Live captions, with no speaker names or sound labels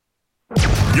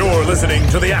You're listening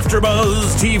to the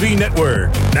AfterBuzz TV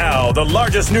network, now the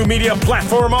largest new media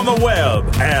platform on the web,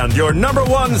 and your number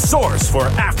one source for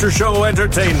after-show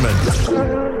entertainment.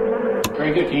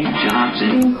 Very good, King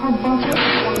Johnson.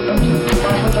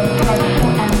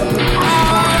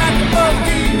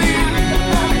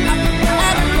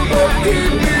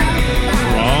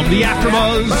 From the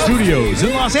AfterBuzz Studios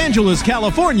in Los Angeles,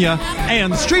 California,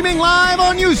 and streaming live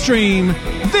on Ustream,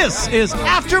 this is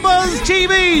AfterBuzz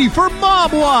TV for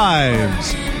Mob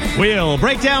Wives. We'll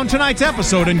break down tonight's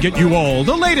episode and get you all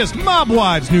the latest Mob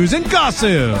Wives news and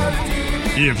gossip.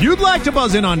 If you'd like to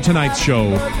buzz in on tonight's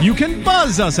show, you can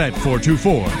buzz us at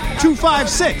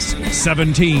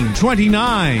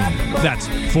 424-256-1729. That's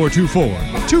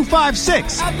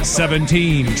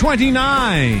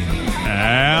 424-256-1729.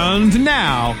 And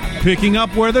now, picking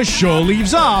up where the show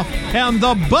leaves off and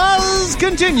the buzz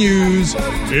continues,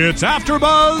 it's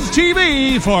AfterBuzz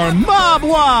TV for Mob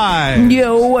Wives.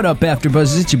 Yo, what up,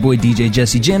 AfterBuzz? It's your boy DJ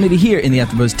Jesse Janedy here in the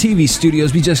AfterBuzz TV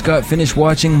studios. We just got finished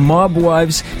watching Mob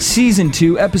Wives Season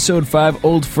 2, Episode 5,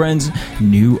 Old Friends,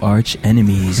 New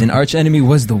Archenemies. And archenemy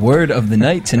was the word of the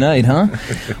night tonight, huh?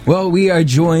 Well, we are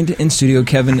joined in studio.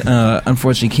 Kevin,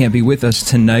 unfortunately, can't be with us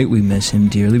tonight. We miss him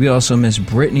dearly. We also miss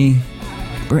Brittany.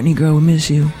 Brittany, girl, we miss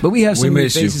you. But we have some new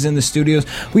faces in the studios.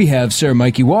 We have Sir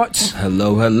Mykee Watts.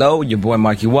 Hello, hello. Your boy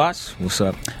Mykee Watts. What's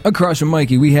up? Across from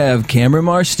Mykee, we have Cameron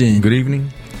Martson. Good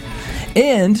evening.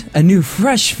 And a new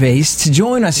fresh face to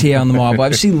join us here on the Mob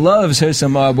Wives. She loves her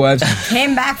some Mob Wives.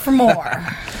 Came back for more.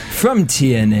 From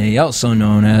TNA, also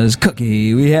known as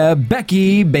Cookie, we have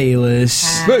Becky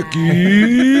Bayless.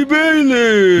 Becky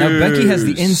Bayless. Now, Becky has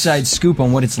the inside scoop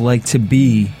on what it's like to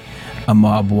be a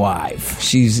mob wife.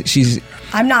 She's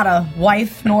I'm not a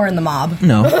wife nor in the mob.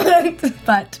 No.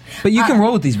 but you can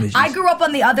roll with these bitches. I grew up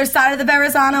on the other side of the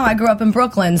Verrazano. I grew up in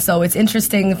Brooklyn, so it's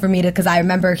interesting for me because I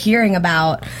remember hearing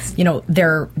about,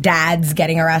 their dads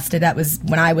getting arrested. That was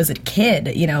when I was a kid,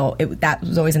 that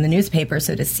was always in the newspaper.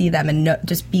 So to see them and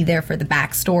just be there for the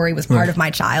backstory was part of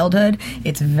my childhood.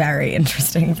 It's very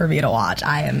interesting for me to watch.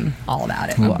 I am all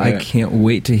about it. Well, I can't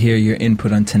wait to hear your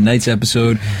input on tonight's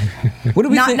episode. What do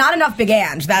we think? Not enough Big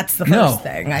Ange. That's the first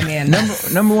thing. I mean,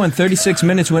 Number one, 36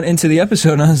 minutes went into the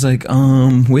episode, and I was like,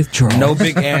 withdraw. No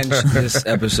Big Ange this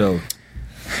episode.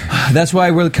 That's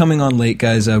why we're coming on late,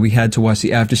 guys. We had to watch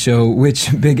the after show, which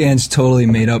Big Ange totally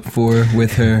made up for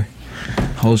with her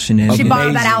whole shenanigans. She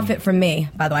borrowed that outfit from me,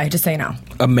 by the way, just so you know.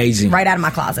 Amazing. Right out of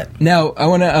my closet. Now, I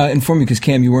want to inform you, because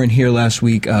Cam, you weren't here last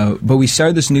week, but we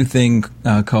started this new thing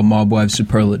called Mob Wives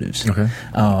Superlatives. Okay.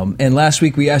 And last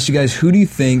week we asked you guys, who do you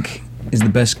think is the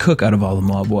best cook out of all the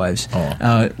Mob Wives?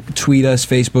 Tweet us,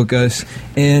 Facebook us,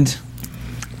 and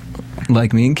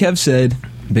like me and Kev said,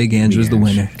 Big Ange was the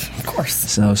winner. Of course.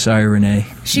 So, sorry, Renee.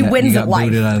 She wins at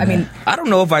life. I don't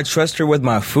know if I trust her with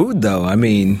my food, though. I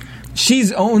mean,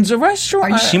 she owns a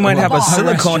restaurant. She might have a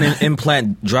silicone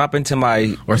implant drop into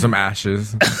my... Or some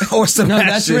ashes. Or some ashes.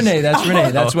 That's Renee. That's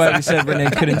Renee. That's why we said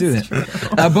Renee couldn't do that.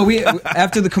 But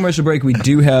after the commercial break, we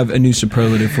do have a new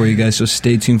superlative for you guys, so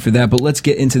stay tuned for that. But let's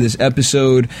get into this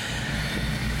episode.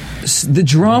 The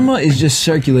drama is just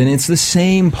circulating. It's the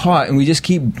same pot, and we just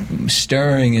keep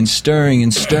stirring and stirring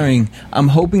and stirring. I'm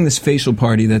hoping this facial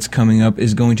party that's coming up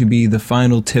is going to be the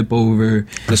final tip over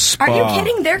the spa. Are you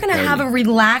kidding? They're going to have a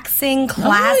relaxing,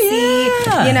 classy,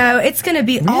 it's going to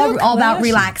be all about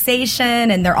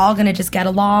relaxation, and they're all going to just get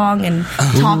along and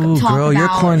talk girl, about, your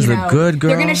corns look good, girl.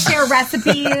 They're going to share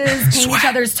recipes, paint each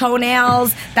other's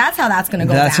toenails. That's how that's going to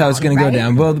go down. That's how it's going to go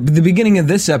down. Well, the beginning of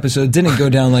this episode didn't go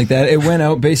down like that. It went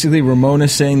out basically Ramona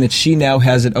saying that she now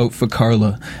has it out for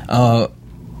Carla. I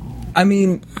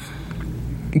mean,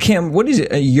 Cam, what is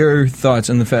your thoughts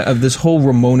on the fact of this whole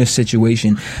Ramona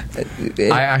situation?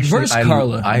 Versus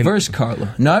Carla,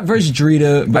 not versus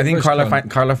Drita. But I think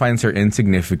Carla finds her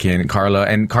insignificant. Carla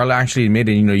actually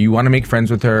admitted, you want to make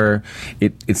friends with her,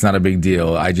 it's not a big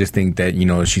deal. I just think that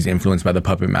she's influenced by the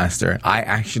puppet master. I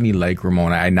actually like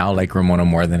Ramona. I now like Ramona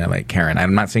more than I like Karen.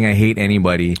 I'm not saying I hate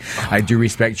anybody. I do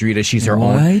respect Drita. She's her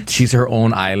own. She's her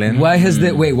own island. Why has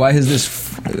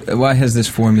this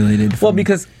formulated? Well,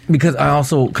 because I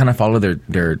also kind of follow their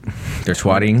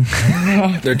twatting.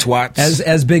 Their twats.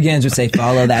 As Big Ange would say,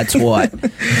 follow that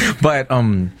twat. But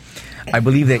I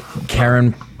believe that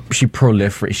Karen, she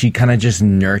proliferates. She kind of just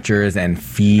nurtures and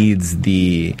feeds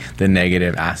the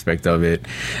negative aspect of it.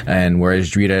 And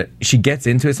whereas Drita, she gets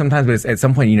into it sometimes, but at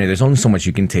some point, there's only so much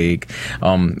you can take.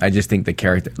 I just think the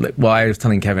character... Well, I was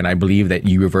telling Kevin, I believe that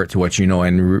you revert to what you know,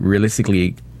 and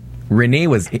realistically... Renee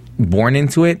was born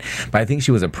into it, but I think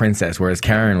she was a princess, whereas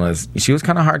Karen she was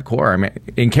kind of hardcore. I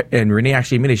mean, and Renee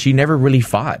actually admitted she never really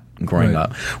fought growing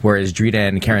up, whereas Drita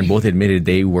and Karen both admitted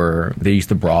they used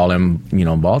to brawl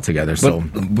and ball together. So,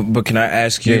 but can I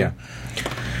ask you? Yeah.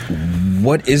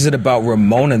 What is it about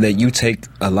Ramona that you take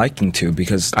a liking to?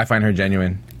 Because I find her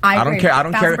genuine. I don't agree. care. I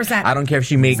don't care. 1,000%. I don't care if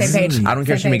she makes. Same page. I don't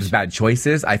care if she Same makes page. bad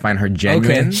choices. I find her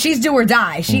genuine. Okay. She's do or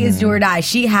die. She is do or die.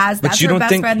 She has. But That's you her don't best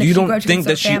think friend you she don't grew up think with,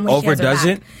 that so she family, has her overdoes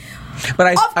back. it?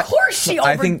 But Of course she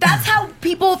I think that's how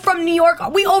people from New York,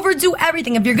 we overdo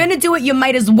everything. If you're going to do it, you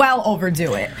might as well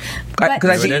overdo it.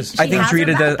 Because I think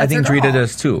Drita does. I think Drita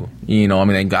does too. I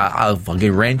mean, I'll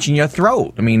fucking wrench in your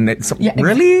throat. I mean,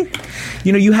 really?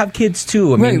 You have kids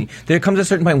too. I mean, there comes a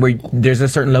certain point where there's a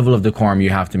certain level of decorum you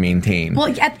have to maintain. Well,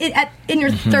 in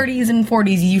your 30s and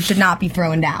 40s, you should not be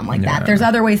throwing down like that. There's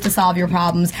other ways to solve your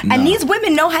problems. And these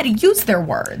women know how to use their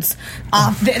words.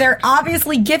 They're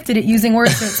obviously gifted at using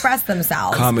words to express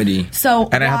themselves. Comedy. So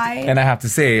I have to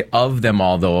say, of them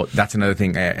all, though, that's another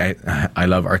thing. I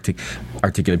love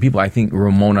articulate people. I think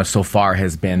Ramona so far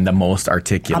has been the most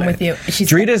articulate. I'm with you.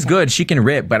 Drita's good. She can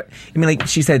rip, but I mean, like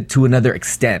she said, to another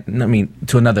extent. I mean,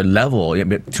 to another level.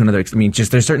 To another. I mean,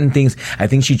 just there's certain things. I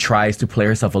think she tries to play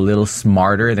herself a little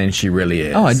smarter than she really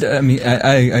is. Oh, I mean,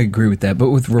 I agree with that.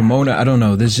 But with Ramona, I don't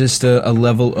know. There's just a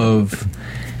level of.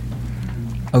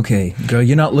 Okay, girl,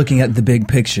 you're not looking at the big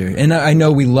picture. And I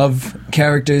know we love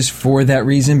characters for that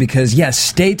reason because, yes,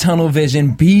 stay tunnel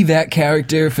vision, be that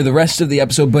character for the rest of the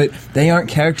episode, but they aren't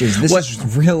characters. This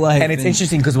is real life. And it's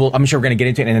interesting because I'm sure we're going to get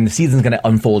into it, and then the season's going to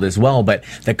unfold as well, but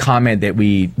the comment that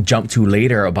we jump to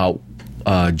later about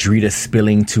Drita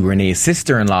spilling to Renee's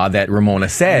sister-in-law that Ramona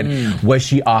said, was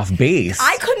she off base?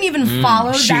 I couldn't even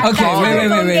follow that.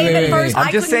 Okay, wait.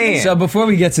 I'm just saying. So before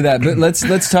we get to that, but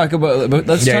let's talk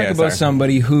about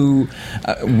somebody who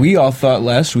we all thought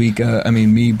last week. I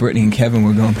mean, me, Brittany, and Kevin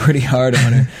were going pretty hard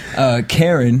on her.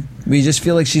 Karen. We just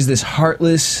feel like she's this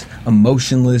heartless,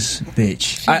 emotionless bitch.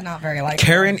 She's not very likable.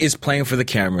 Karen is playing for the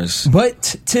cameras.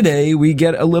 But today we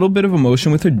get a little bit of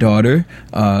emotion with her daughter.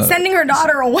 Sending her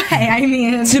daughter away, I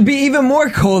mean. To be even more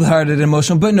cold-hearted and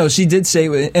emotional. But no, she did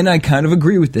say, and I kind of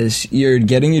agree with this, you're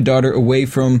getting your daughter away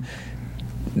from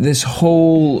this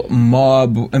whole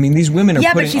mob. I mean, these women are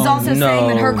but she's also saying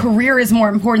that her career is more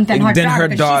important than her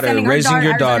daughter. Raising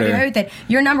your daughter.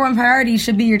 Your number one priority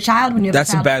should be your child when you're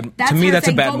that's a child. To me, that's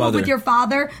a bad go mother. Live with your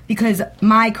father because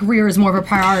my career is more of a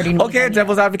priority. Okay,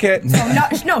 devil's advocate.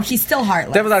 So no, she's still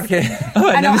heartless. Devil's advocate.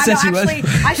 I never said she was.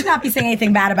 I should not be saying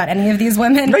anything bad about any of these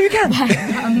women. No, you can.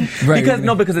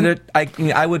 Because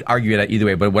I would argue that either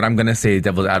way. But what I'm going to say,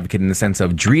 devil's advocate, in the sense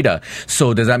of Drita.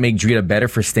 So does that make Drita better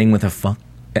for staying with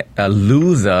a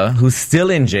loser who's still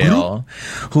in jail,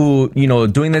 who,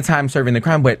 doing the time, serving the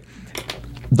crime, but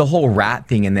the whole rat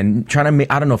thing, and then trying to make,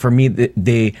 I don't know, for me,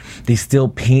 they still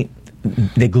paint,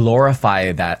 they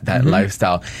glorify that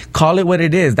lifestyle. Call it what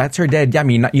it is. That's her dad. Yeah, I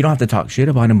mean, you don't have to talk shit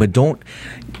about him, but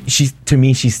to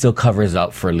me, she still covers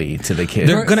up for Lee to the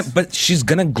kids. But she's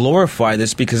gonna glorify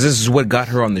this because this is what got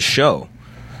her on the show.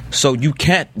 So you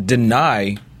can't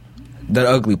deny that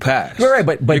ugly past. Right,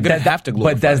 but you're gonna have to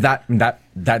glorify. But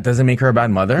that doesn't make her a bad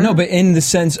mother? No, but in the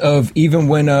sense of even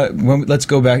when let's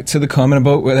go back to the comment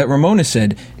about that Ramona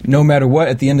said, no matter what,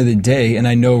 at the end of the day, and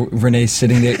I know Renee's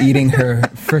sitting there eating her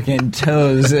freaking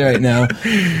toes right now,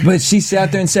 but she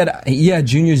sat there and said, yeah,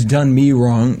 Junior's done me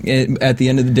wrong at the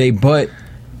end of the day, but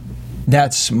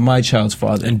that's my child's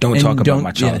father. And don't talk about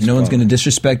my child's father. No one's going to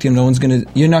disrespect him.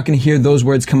 You're not going to hear those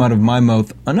words come out of my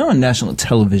mouth, not on national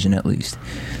television at least.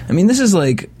 I mean, this is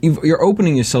like, you're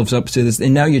opening yourselves up to this,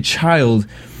 and now your child,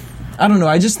 I don't know,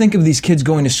 I just think of these kids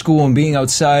going to school and being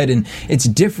outside, and it's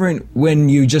different when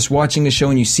you're just watching a show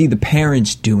and you see the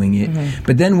parents doing it. Mm-hmm.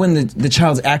 But then when the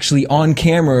child's actually on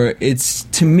camera,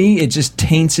 to me, it just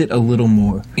taints it a little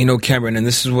more. Cameron, and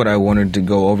this is what I wanted to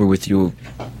go over with you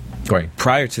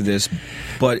prior to this,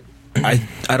 but I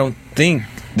don't think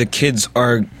the kids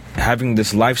are having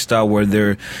this lifestyle where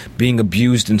they're being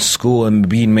abused in school and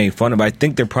being made fun of. I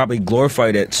think they're probably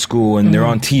glorified at school and they're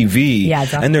on TV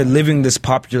and they're living this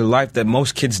popular life that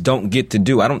most kids don't get to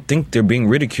do. I don't think they're being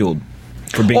ridiculed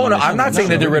for being on the show. I'm not saying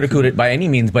that they're ridiculed by any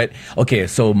means, but okay,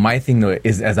 so my thing though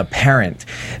is, as a parent,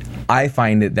 I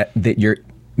find that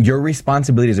your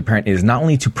responsibility as a parent is not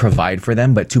only to provide for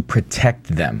them, but to protect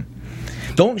them.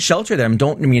 Don't shelter them.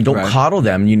 Don't coddle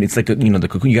them. It's like the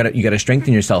cocoon. You got to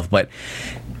strengthen yourself. But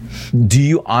do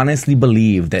you honestly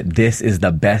believe that this is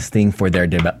the best thing for their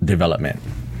development?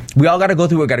 We all got to go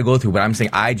through what we got to go through. But I'm saying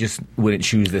I just wouldn't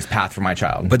choose this path for my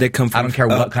child. But they come from, I don't care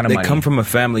what kind of money. They come from a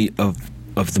family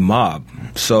of the mob.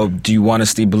 So do you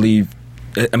honestly believe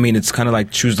I mean, it's kind of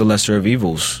like choose the lesser of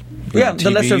evils. Yeah,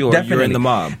 the lesser, definitely. You're in the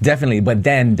mob. Definitely, but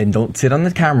then don't sit on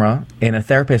the camera in a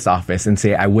therapist's office and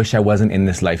say, I wish I wasn't in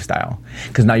this lifestyle.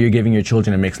 Because now you're giving your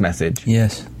children a mixed message.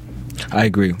 Yes. I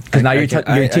agree. Because now I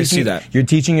see that. You're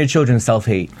teaching your children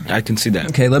self-hate. I can see that.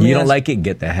 Okay, let me You don't like it,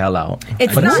 get the hell out.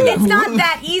 It's not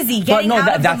that easy. Getting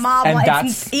out of the mob,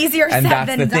 it's easier said than done.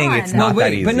 And that's the thing, it's not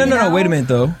that easy. But no, wait a minute,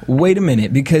 though. Wait a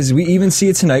minute, because we even see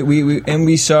it tonight.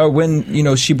 We saw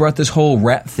when, she brought this whole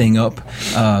rat thing up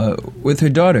with her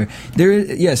daughter.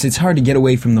 Yes, it's hard to get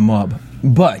away from the mob,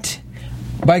 but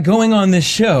by going on this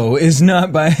show is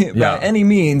not by any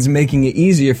means making it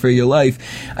easier for your life.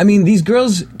 I mean, these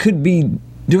girls could be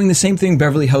doing the same thing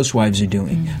Beverly Housewives are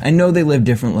doing. I know they live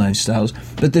different lifestyles,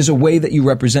 but there's a way that you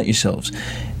represent yourselves.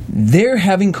 They're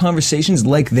having conversations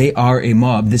like they are a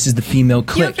mob. This is the female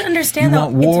clique. You have to understand, though,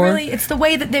 it's the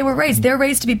way that they were raised. They're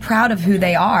raised to be proud of who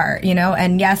they are,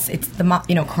 and yes, it's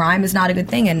the crime is not a good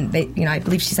thing, and they, I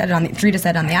believe Drita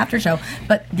said on the after show,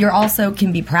 but you also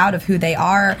can be proud of who they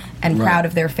are and proud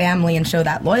of their family and show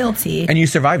that loyalty. And you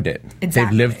survived it.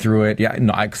 Exactly. They've lived through it. Yeah,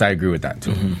 no, because I agree with that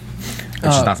too. Mm-hmm.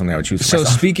 It's just not something I would choose for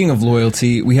myself. Speaking of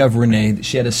loyalty, we have Renee.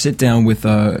 She had a sit down with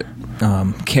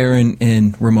Karen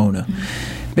and Ramona.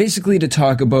 Basically to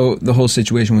talk about the whole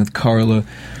situation with Carla.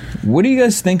 What do you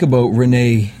guys think about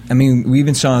Renee? I mean, we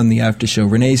even saw on the after show,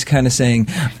 Renee's kind of saying,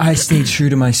 I stay true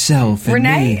to myself. And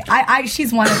Renee,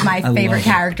 she's one of my favorite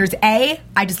characters. I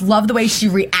just love the way she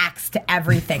reacts to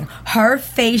everything. Her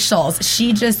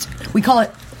facials, we call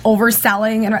it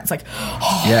overselling, and it's like,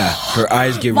 yeah, her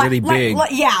eyes get really big.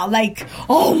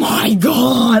 Oh my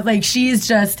god, like she's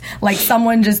just like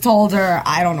someone just told her,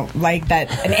 I don't know, like that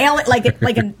an alien,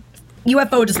 like a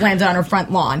UFO just landed on her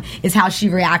front lawn is how she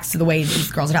reacts to the way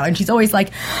these girls are telling. And she's always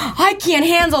like, I can't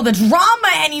handle the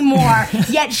drama anymore.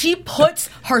 Yet she puts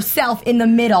herself in the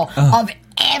middle of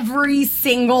every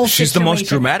single situation. She's the most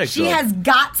dramatic, She has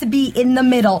got to be in the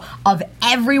middle of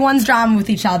everyone's drama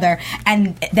with each other,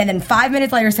 and then 5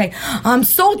 minutes later say, I'm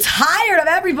so tired of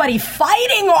everybody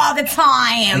fighting all the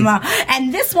time,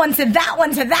 and this one to that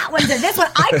one to that one to this one.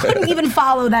 I couldn't even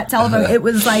follow that telephone. It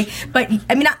was like, but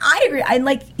I mean, I agree. I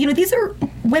like, these are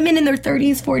women in their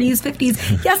 30s, 40s,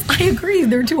 50s. Yes, I agree.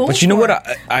 They're too old. But you know what?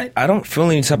 I don't feel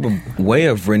any type of way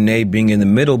of Renee being in the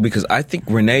middle, because I think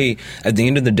Renee, at the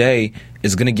end of the day,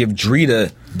 is going to give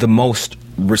Drita the most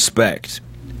respect.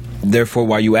 Therefore,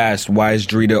 why you asked, why is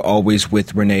Drita always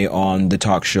with Renee on the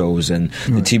talk shows and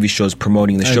the TV shows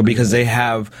promoting the show? Because they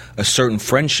have a certain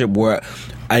friendship where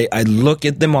I look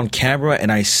at them on camera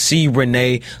and I see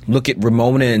Renee look at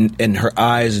Ramona and her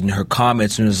eyes and her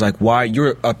comments, and it's like, why?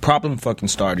 You're a problem fucking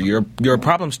starter. You're a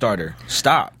problem starter.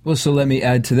 Stop. Well, so let me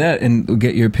add to that and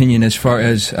get your opinion as far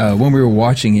as when we were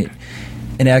watching it.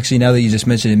 And actually, now that you just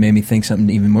mentioned it, made me think something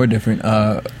even more different.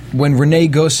 When Renee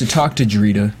goes to talk to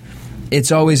Drita,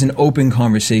 it's always an open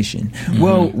conversation. Mm-hmm.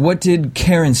 Well, what did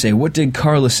Karen say? What did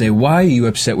Carla say? Why are you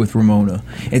upset with Ramona?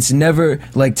 It's never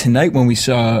like tonight when we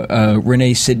saw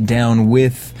Renee sit down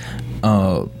with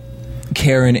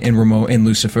Karen and Ramona and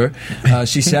Lucifer.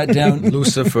 She sat down.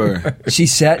 Lucifer. She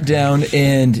sat down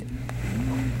and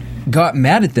got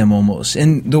mad at them almost.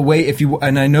 And the way,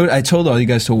 I told all you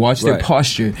guys to watch their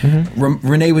posture. Mm-hmm.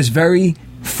 Renee was very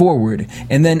forward.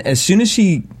 And then as soon as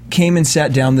she came and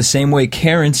sat down the same way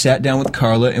Karen sat down with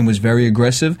Carla and was very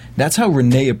aggressive, that's how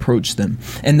Renee approached them.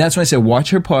 And that's when I said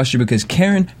watch her posture, because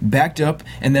Karen backed up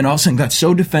and then all of a sudden got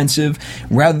so defensive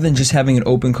rather than just having an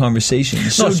open conversation.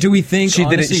 So do we think she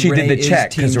did the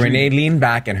check, because Renee leaned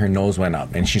back and her nose went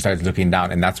up and she started looking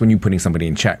down, and that's when you're putting somebody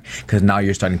in check, because now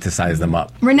you're starting to size them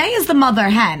up. Renee is the mother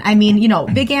hen. I mean,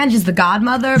 Big Ange is the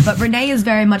godmother, but Renee is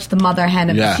very much the mother hen.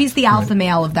 She's the alpha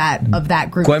male of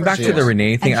that group. Going back to the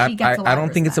Renee thing, I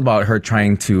don't think it's about her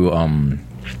trying to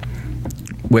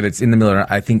whether it's in the middle or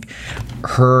not. I think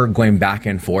her going back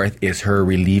and forth is her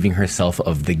relieving herself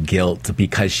of the guilt,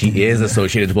 because she is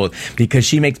associated with both, because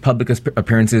she makes public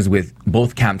appearances with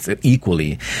both camps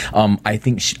equally. I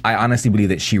honestly believe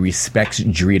that she respects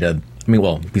Drita. I mean,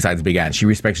 well, besides Big Ange, she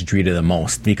respects Drita the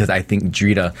most, because I think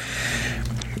Drita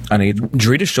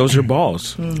shows her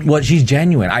balls. Well, she's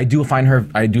genuine. I do find her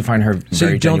very genuine. So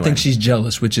you don't think she's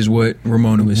jealous, which is what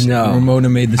Ramona was. No, Ramona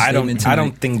made the statement tonight. I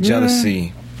don't think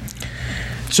jealousy.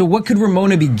 So what could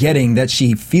Ramona be getting that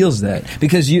she feels that?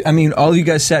 Because all of you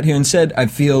guys sat here and said, I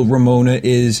feel Ramona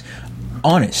is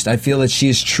honest. I feel that she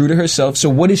is true to herself. So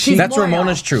what is she? That's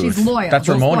Ramona's truth. She's loyal. That's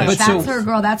Ramona's truth. That's her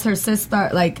girl. That's her sister.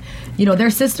 Like, they're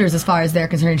sisters as far as they're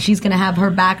concerned. She's going to have her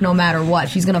back no matter what.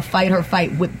 She's going to fight her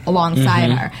fight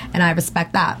alongside her. And I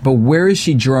respect that. But where is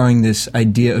she drawing this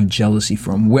idea of jealousy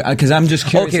from? Because I'm just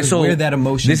curious where that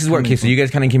emotion this is where, so you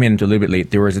guys kind of came in a little bit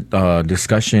late. There was a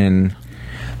discussion.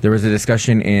 There was a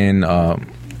discussion in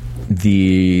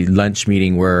the lunch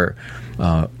meeting where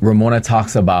Ramona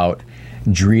talks about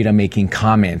Drita making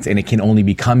comments, and it can only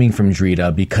be coming from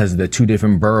Drita because the two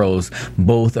different boroughs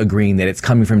both agreeing that it's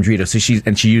coming from Drita. So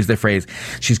she used the phrase,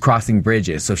 she's crossing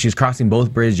bridges. So if she's crossing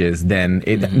both bridges, then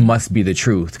it must be the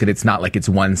truth, because it's not like it's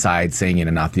one side saying it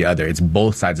and not the other. It's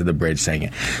both sides of the bridge saying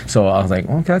it. So I was like,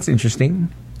 okay, that's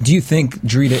interesting. Do you think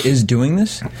Drita is doing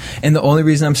this? And the only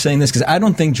reason I'm saying this, because I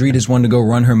don't think Drita's one to go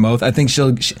run her mouth. I think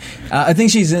I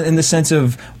think she's in the sense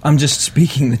of, I'm just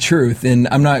speaking the truth, and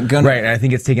I'm not gonna. Right, and I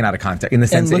think it's taken out of context in the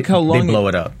sense that they blow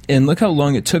it up. And look how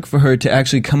long it took for her to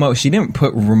actually come out. She didn't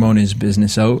put Ramona's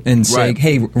business out and say,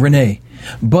 "Hey, Renee,"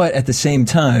 but at the same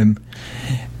time,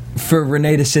 for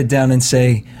Renee to sit down and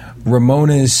say,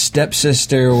 Ramona's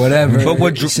stepsister or whatever, but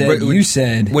what you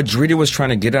said. What Drita was trying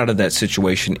to get out of that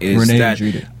situation is that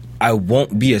I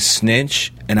won't be a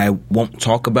snitch and I won't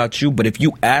talk about you, but if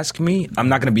you ask me, I'm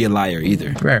not going to be a liar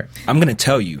either. Right. I'm going to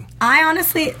tell you. I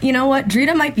honestly, you know what?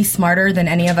 Drita might be smarter than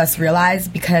any of us realize,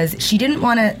 because she didn't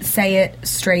want to say it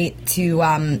straight to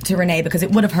Renee, because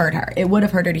it would have hurt her. It would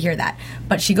have hurt her to hear that.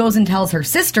 But she goes and tells her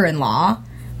sister-in-law.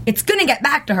 It's going to get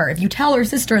back to her. If you tell her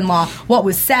sister-in-law what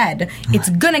was said, it's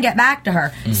going to get back to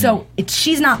her. Mm-hmm. So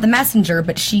she's not the messenger,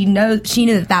 but she knew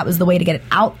that was the way to get it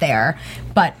out there,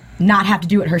 but not have to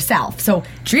do it herself. So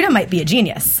Drita might be a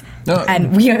genius.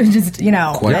 And we just,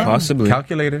 Quite possibly.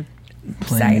 Calculated.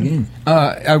 Playing the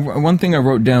game. One thing I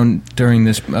wrote down during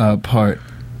this part,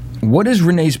 what is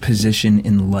Renee's position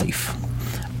in life?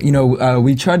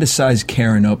 We tried to size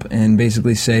Karen up and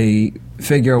basically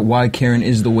figure out why Karen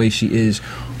is the way she is.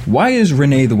 Why is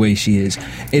Renee the way she is?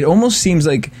 It almost seems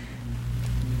like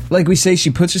we say,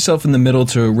 she puts herself in the middle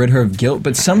to rid her of guilt,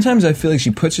 but sometimes I feel like she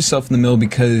puts herself in the middle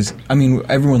because,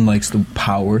 everyone likes the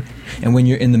power, and when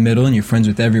you're in the middle and you're friends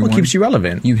with everyone, it keeps you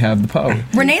relevant. You have the power.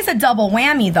 Renee's a double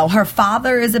whammy, though. Her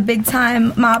father is a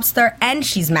big-time mobster, and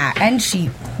she's mad, and she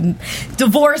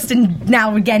divorced and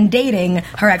now again dating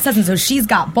her ex-husband, so she's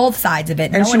got both sides of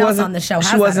it. And no one else on the show has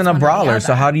She wasn't a brawler,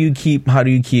 so how do you keep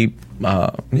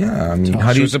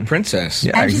she was a princess.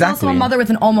 Yeah, and she's exactly. also a mother with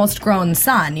an almost grown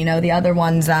son. The other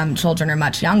one's children are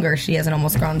much younger. She has an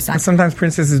almost grown son. And sometimes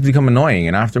princesses become annoying,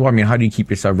 and after a while, how do you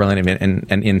keep yourself relevant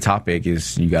and in topic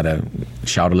is you gotta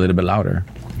shout a little bit louder.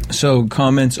 So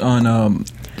comments on,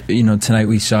 tonight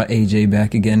we saw AJ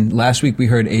back again. Last week we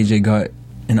heard AJ got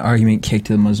an argument, kicked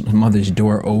his mother's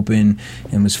door open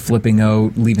and was flipping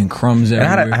out, leaving crumbs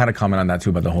everywhere. I had a comment on that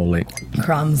too about the whole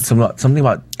crumbs. Something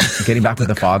about getting back with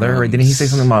the father, right? Didn't he say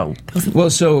something about? Well,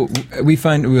 so we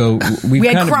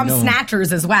had crumb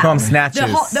snatchers as well. Crumb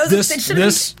snatchers.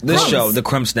 This show, the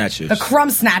crumb snatchers, the crumb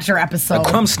snatcher episode, the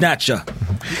crumb snatcher,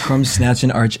 crumb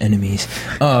snatching arch enemies.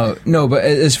 No, but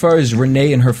as far as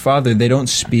Renee and her father, they don't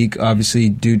speak, obviously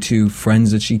due to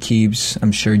friends that she keeps.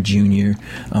 I'm sure Junior.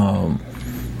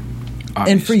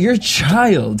 And for your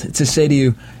child to say to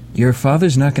you, your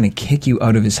father's not going to kick you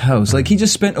out of his house. Like, he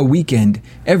just spent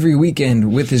every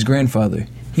weekend with his grandfather.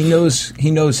 He knows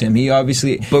him. He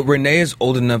obviously... But Renee is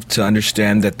old enough to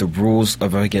understand that the rules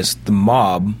of, I guess, the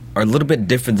mob are a little bit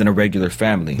different than a regular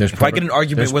family. If I get an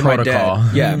argument with protocol. My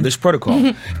dad... Yeah, there's protocol.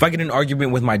 If I get an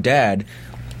argument with my dad,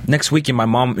 next weekend my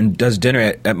mom does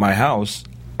dinner at my house...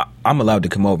 I'm allowed to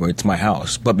come over. It's my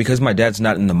house. But because my dad's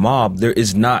not in the mob, there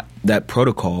is not that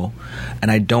protocol,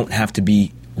 and I don't have to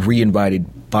be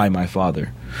re-invited by my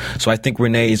father. So I think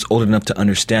Renee is old enough to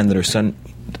understand that her son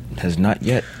has not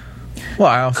yet. Well,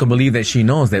 I also believe that she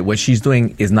knows that what she's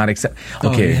doing is not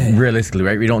realistically,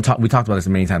 right? We talked about this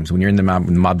many times. When you're in the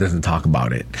mob doesn't talk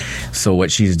about it. So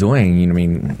what she's doing, You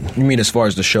mean as far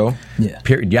as the show? Yeah.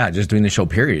 Period. Yeah, just doing the show,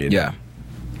 period. Yeah.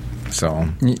 So,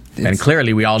 and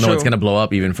clearly we all know it's going to blow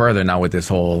up even further now with this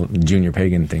whole Junior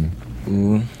Pagan thing.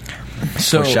 Ooh.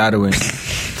 So, foreshadowing.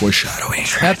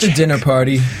 At the dinner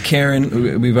party,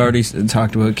 Karen, we've already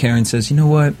talked about, Karen says, you know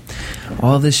what?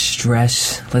 All this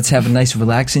stress, let's have a nice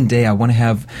relaxing day. I want to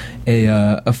have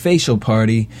a facial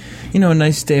party. A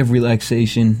nice day of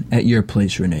relaxation at your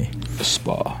place, Renee. A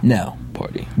spa. Now,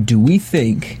 party. Do we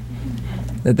think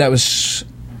that was...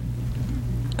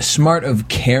 smart of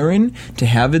Karen to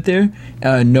have it there,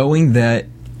 knowing that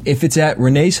if it's at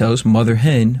Renee's house, Mother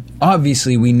Hen,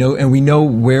 obviously we know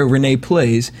where Renee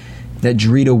plays, that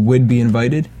Drita would be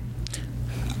invited?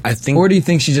 I think. Or do you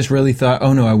think she just really thought,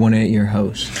 oh no, I want it at your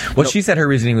house? Well, she said her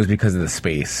reasoning was because of the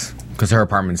space, because her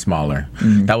apartment's smaller.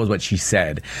 That was what she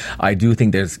said. I do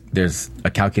think there's a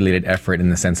calculated effort in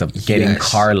the sense of getting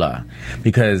Carla,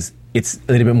 because it's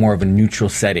a little bit more of a neutral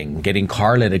setting. Getting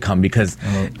Carla to come, because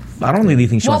I don't really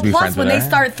think she wants to be friends with her. Plus, when they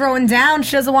start throwing down,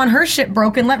 she doesn't want her shit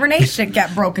broken. Let Renee's shit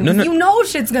get broken. No. You know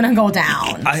shit's gonna go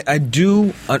down. I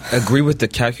do agree with the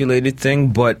calculated thing,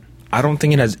 but I don't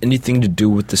think it has anything to do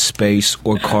with the space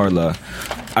or Carla.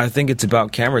 I think it's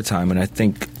about camera time, and I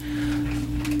think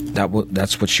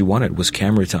that's what she wanted, was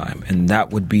camera time, and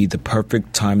that would be the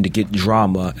perfect time to get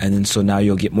drama, and then so now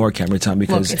you'll get more camera time,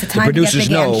 because the producers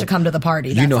know to come to the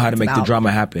party. You know how to make the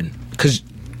drama happen, because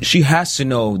she has to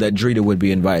know that Drita would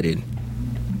be invited,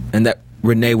 and that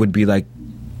Renee would be like,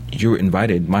 "You're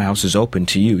invited. My house is open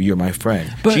to you. You're my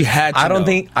friend." But she had to I don't know.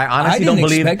 think. I honestly don't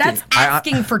believe that's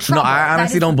asking for trouble. No, I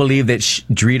honestly don't believe that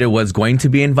Drita was going to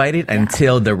be invited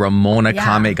until the Ramona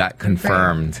comment got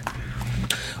confirmed.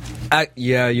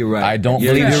 Yeah, you're right. I don't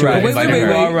believe she was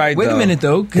invited. Wait a minute,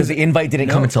 though, because the invite didn't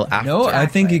come until after. No, I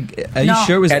think. Are you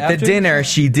sure it was at after? the dinner?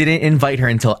 She didn't invite her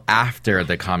until after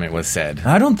the comment was said.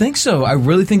 I don't think so. I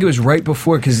really think it was right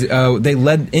before, because they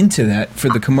led into that for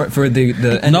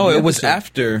the end. No, of the it was episode.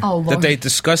 after that they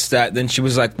discussed that. Then she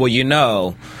was like,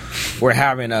 "Well, we're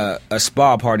having a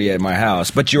spa party at my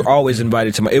house, but you're always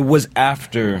invited to my." It was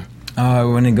after. I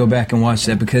want to go back and watch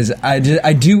that, because I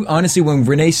do honestly, when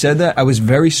Renee said that, I was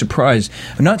very surprised.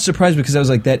 I'm not surprised because I was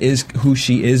like, that is who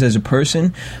she is as a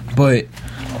person, but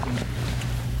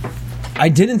I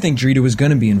didn't think Drita was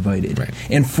going to be invited. Right.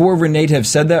 And for Renee to have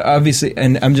said that, obviously,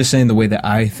 and I'm just saying the way that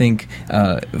I think,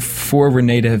 for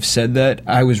Renee to have said that,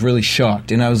 I was really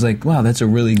shocked. And I was like, wow, that's a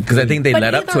really good... Because I think they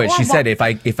led up to it. She said, if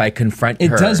I confront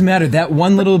her... It does matter. That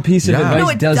one little piece of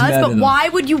advice does matter. But why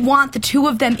would you want the two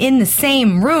of them in the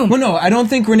same room? Well, no, I don't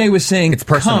think Renee was saying, it's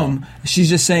personal. Come. She's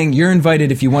just saying, you're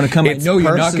invited if you want to come. It's I know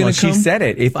you're not going to come. She said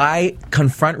it. If I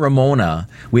confront Ramona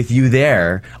with you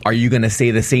there, are you going to say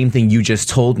the same thing you just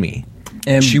told me?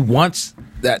 And she wants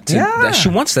that to she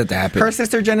wants that to happen. Her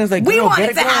sister Jen is like, we want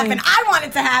it to happen. I want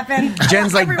it to happen.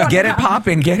 Jen's like, get it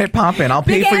popping. I'll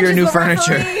pay for your new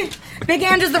furniture. Big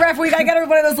Ange is the referee. We gotta get her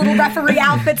one of those little referee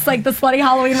outfits, like the slutty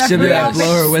Halloween referee outfit.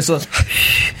 Blow her whistle.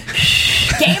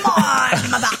 Game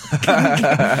on, mother.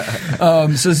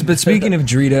 But speaking of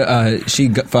Drita, she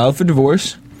filed for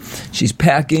divorce. She's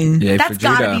packing. Yeah, that's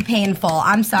gotta be painful.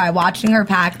 I'm sorry, watching her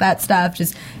pack that stuff.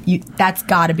 That's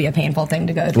gotta be a painful thing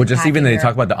to go through. Well, just even they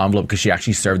talk about the envelope, because she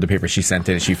actually served the paper. She sent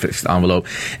it. And she fixed the envelope,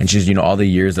 and she's all the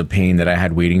years of pain that I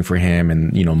had waiting for him,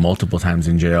 and multiple times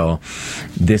in jail.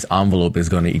 This envelope is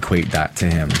going to equate that to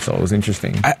him. So it was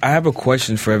interesting. I have a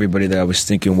question for everybody that I was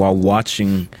thinking while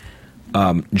watching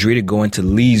Drita go into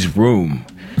Lee's room.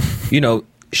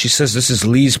 She says this is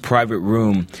Lee's private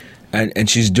room. And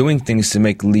she's doing things to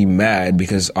make Lee mad,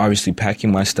 because obviously packing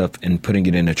my stuff and putting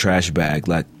it in a trash bag,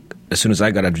 like as soon as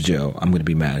I got out of jail, I'm going to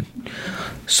be mad.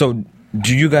 So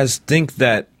do you guys think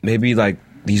that maybe like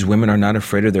these women are not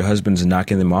afraid of their husbands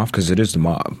knocking them off, because it is the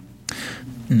mob?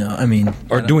 No, I mean...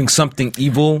 Or doing something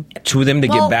evil to them to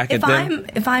get back at them?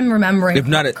 If I'm remembering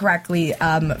correctly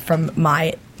from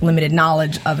my limited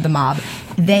knowledge of the mob,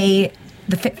 the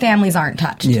families aren't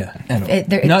touched. Yeah,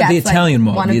 not the Italian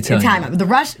mob.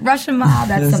 The Russian mob,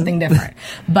 that's something different.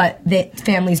 But the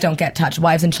families don't get touched.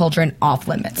 Wives and children off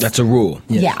limits. That's a rule.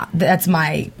 Yeah, that's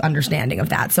my understanding of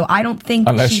that. So I don't think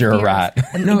unless you're a rat.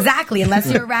 Exactly, unless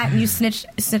you're a rat and you snitch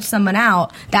someone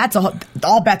out,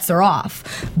 all bets are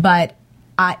off. But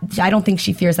I don't think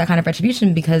she fears that kind of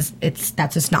retribution, because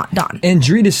that's just not done. And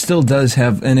Drita still does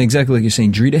have, and exactly like you're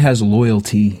saying, Drita has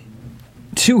loyalty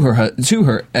to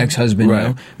her ex-husband,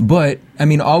 right. But I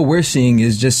mean, all we're seeing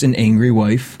is just an angry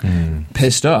wife,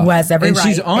 pissed off. Who has every and right.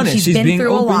 She's honest. And she's been being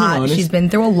through open a lot. and honest. She's been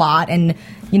through a lot, and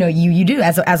you do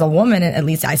as a woman. At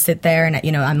least I sit there and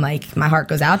I'm like, my heart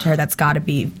goes out to her. That's got to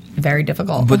be very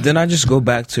difficult. But then I just go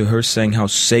back to her saying how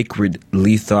sacred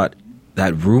Lee thought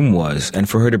that room was, and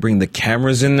for her to bring the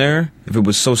cameras in there, if it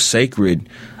was so sacred,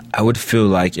 I would feel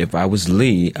like if I was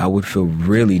Lee, I would feel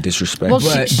really disrespectful.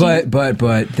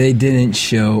 But they didn't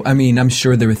show. I mean, I'm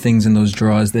sure there were things in those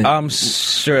drawers that I'm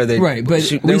sure they right. But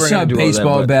they we saw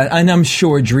baseball bat, and I'm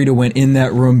sure Drita went in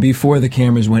that room before the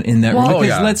cameras went in that room.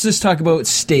 Because let's just talk about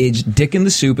stage. Dick in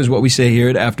the soup is what we say here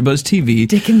at AfterBuzz TV.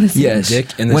 Dick in the soup. Yes.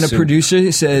 Dick in the when soup. A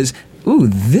producer says, "Ooh,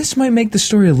 this might make the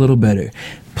story a little better."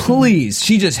 Please,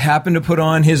 she just happened to put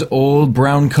on his old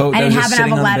brown coat that was just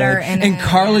sitting on the bed, and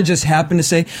Carla just happened to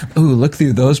say, "Ooh, look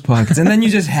through those pockets," and then you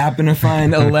just happen to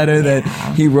find a letter that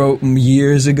he wrote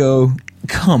years ago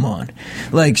come on.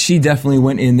 Like, she definitely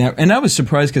went in there. And I was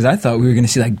surprised because I thought we were going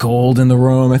to see, like, gold in the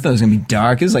room. I thought it was going to be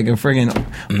dark. It was like a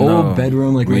friggin' old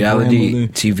bedroom. Like reality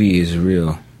TV is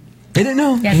real. I didn't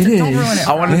know. Yes, don't ruin it.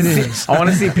 I want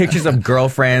to see pictures of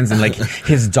girlfriends and like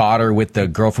his daughter with the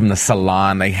girl from the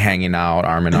salon, like hanging out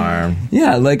arm in arm.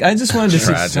 Yeah, like I just wanted to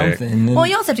see something. Well,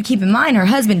 you also have to keep in mind her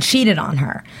husband cheated on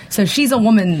her, so she's a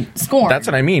woman scorned. That's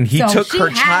what I mean. He took her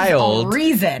child.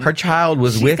 Her child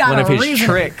was with one of his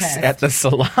tricks at the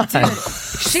salon.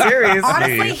 Seriously.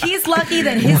 Honestly, he's lucky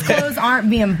that his clothes aren't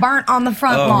being burnt on the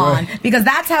front lawn because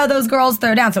that's how those girls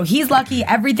throw down. So he's lucky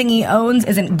everything he owns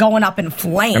isn't going up in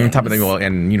flames. Well,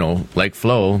 and like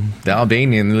Flo, the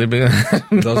Albanian,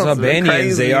 those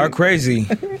Albanians, they are crazy.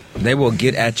 They will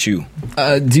get at you.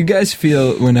 Do you guys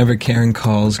feel whenever Karen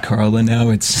calls Carla now,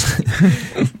 it's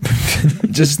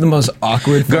just the most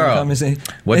awkward conversation?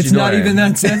 It's not even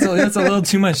that sensible. That's a little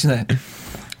too much. That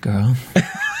girl,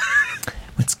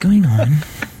 what's going on?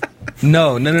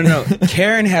 No.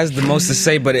 Karen has the most to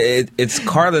say, but it's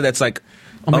Carla that's like,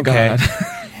 oh my God.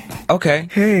 Okay.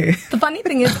 Hey. The funny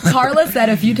thing is, Carla said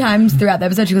a few times throughout the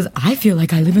episode, she goes, I feel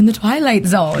like I live in the Twilight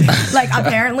Zone. Like,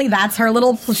 apparently that's her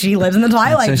she lives in the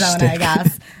Twilight Zone, I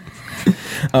guess.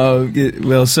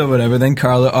 Well, so whatever. Then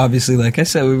Carla, obviously, like I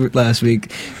said last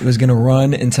week, was going to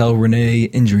run and tell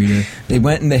Renee and Drita. They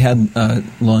went and they had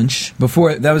lunch.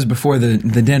 That was before the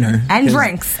dinner. And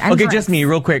drinks. Just me,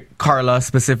 real quick. Carla,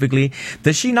 specifically,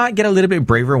 does she not get a little bit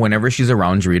braver whenever she's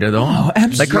around Drita, though? Oh,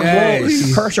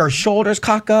 absolutely. Like her shoulders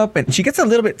cock up, and she gets a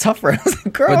little bit tougher. I was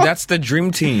like, girl. But that's the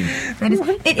dream team.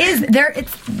 It is.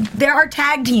 There are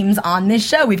tag teams on this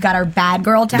show. We've got our bad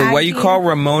girl tag team. The way you call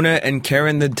Ramona and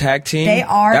Karen the tag team,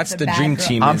 that's the dream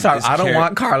team. I'm sorry, I don't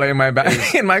want Carla in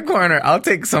my corner. I'll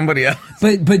take somebody else.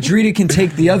 But Drita can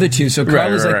take the other two, so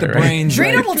Carla's like the brains.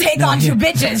 Drita will take on two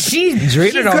bitches.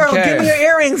 Drita don't girl, care. give me your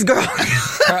earrings, girl.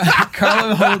 Carla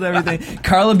will hold everything.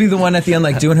 Carla be the one at the end,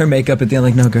 like doing her makeup at the end,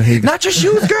 like, no, girl, hey. Not your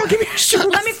shoes, girl. Give me your shoes.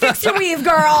 Let me fix your weave,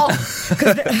 girl.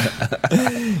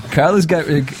 Carla's got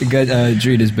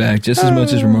Drita's back just as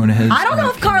much as Ramona has. I don't know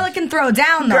if Carla can throw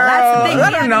down, though. Girl, that's the thing.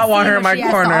 I do not want her in my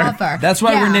corner. That's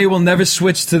why Renee will never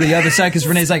switch to the other side, because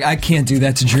Renee's like, I can't do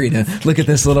that to Drita. Look at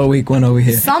this little weak one over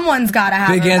here. Someone's got to have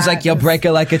Big An's like, you'll break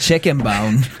it like a chicken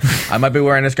bone. I might be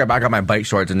wearing a skirt, but I got my bike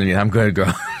shorts underneath. I'm good,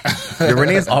 girl.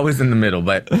 Renee's always in the middle,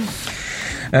 but... but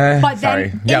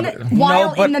then,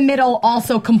 in the middle,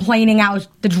 also complaining out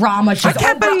the drama. She's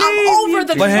I'm over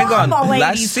the drama, hang on. ladies.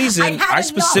 Last season, I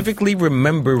specifically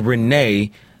remember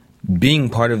Renee being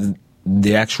part of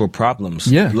the actual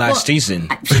problems. Last season.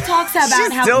 She talks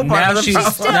about how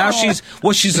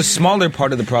she's a smaller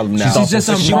part of the problem now. She's just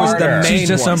on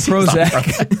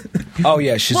Prozac. Oh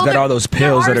yeah, she's got all those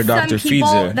pills that her doctor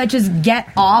feeds her. That just get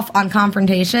off on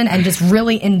confrontation and just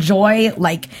really enjoy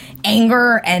like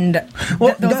anger and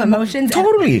those emotions.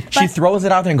 Totally. She throws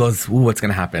it out there and goes, "Ooh, what's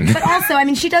gonna happen?" But also, I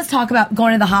mean, she does talk about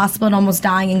going to the hospital and almost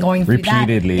dying and going through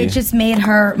repeatedly. That. It just made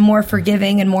her more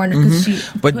forgiving and more.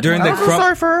 But during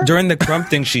the Crump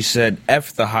thing, she said,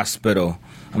 "F the hospital."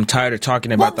 I'm tired of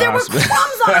talking about the hospital. There were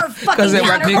crumbs on her fucking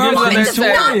counter. Woman does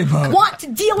not want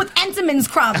to deal with Entenmann's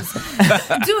crumbs.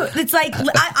 Dude, it's like,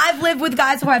 I've lived with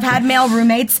guys where I've had male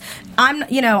roommates. I'm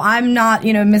not,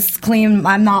 Miss Clean.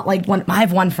 I'm not like one. I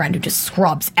have one friend who just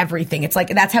scrubs everything. It's like,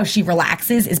 that's how she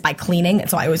relaxes, is by cleaning.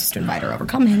 So I always used to invite her over,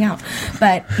 come hang out.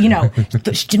 But, she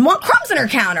didn't want crumbs on her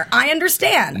counter. I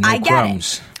understand. I get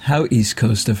crumbs. it. How East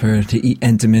Coast of her to eat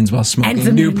Entenmann's while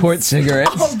smoking Newport cigarettes.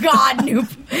 Oh, God, Do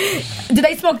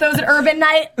they smoke those at Urban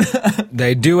Night?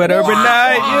 They do at Urban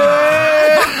Night.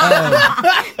 Yeah.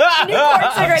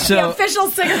 Newport cigarettes, the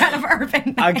official cigarette of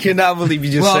Urban Night. I cannot believe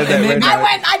you just said that right now.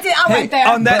 I went there.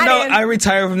 On that note, I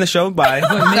retire from the show. Bye.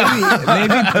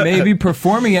 But maybe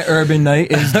performing at Urban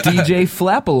Night is DJ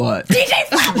Flap-A-Lot. DJ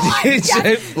Flap-A-Lot.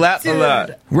 DJ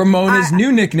Flap-A-Lot. Ramona's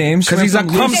new nickname. Because he's a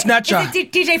cum snatcher.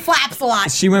 DJ Flaps-A-Lot.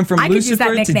 She went from Lucifer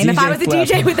to DJ If I was a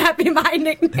DJ, would that be my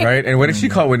nickname? Right? And what did she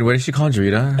call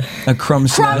Drita? A crumb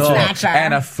snatcher.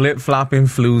 And a flip-flopping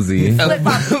floozy.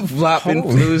 Flip-flopping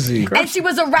floozy. And she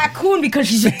was a raccoon because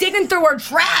she's just digging through her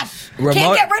trash. Can't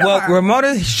get rid of her.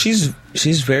 Ramona, she's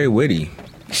very witty.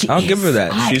 I'll give her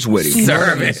that. She's witty.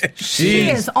 Serve it. She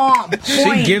is on point.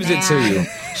 She gives it to you.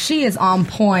 She is on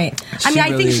point.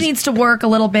 I think she needs to work a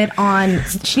little bit on.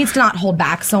 She needs to not hold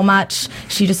back so much.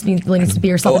 She just needs to be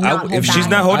herself. If she's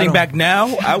not holding back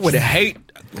now, I would hate.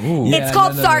 It's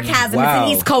called sarcasm. Wow.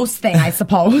 It's an East Coast thing, I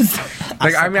suppose.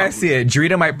 I see it.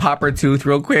 Drita might pop her tooth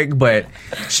real quick, but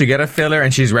she get a filler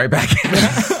and she's right back in.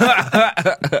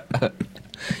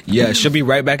 Yeah, she'll be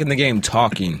right back in the game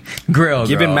talking. Grill,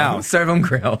 Give girl. him mouth. Serve him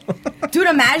grill. Dude,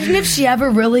 imagine if she ever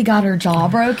really got her jaw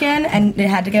broken and it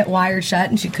had to get wired shut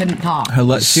and she couldn't talk. No,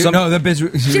 that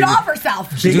bitch. She'd off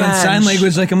herself. She's doing sign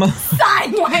language like a mother.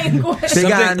 Sign language. Big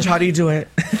Ange, how do you do it?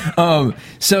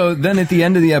 So then at the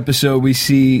end of the episode, we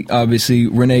see, obviously,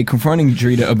 Renee confronting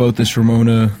Drita about this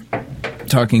Ramona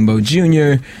talking about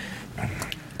Junior.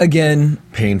 Again,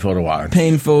 Painful to watch.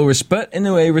 painful, but in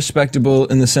a way respectable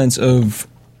in the sense of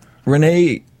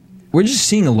Renee. We're just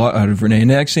seeing a lot out of Renee, and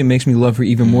it actually makes me love her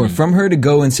even more. From her to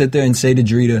go and sit there and say to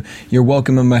Drita, "You're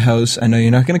welcome in my house. I know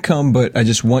you're not going to come, but I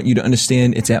just want you to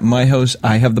understand it's at my house.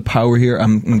 I have the power here.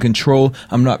 I'm in control.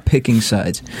 I'm not picking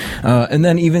sides." And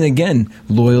then even again,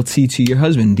 loyalty to your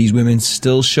husband. These women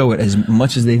still show it as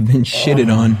much as they've been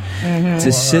shitted on to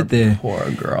sit there.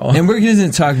 Poor girl. And we're going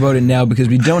to talk about it now because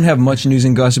we don't have much news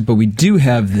and gossip, but we do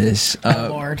have this.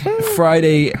 Lord.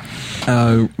 Friday,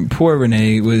 poor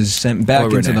Renee was sent back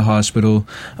into the hospital.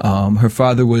 Her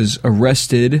father was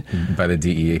arrested By the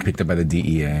DEA, picked up by the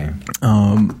DEA.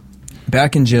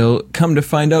 back in jail. Come to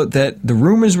find out that the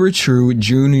rumors were true.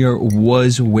 Junior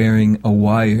was wearing a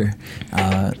wire.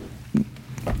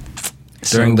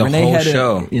 During the whole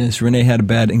show. Yes, Renee had a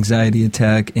bad anxiety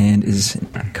attack and is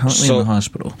currently in the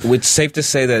hospital. It's safe to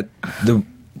say that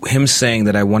him saying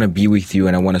that I want to be with you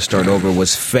and I want to start over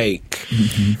was fake.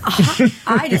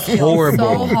 I just feel so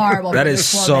horrible. That for is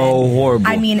this so woman. horrible.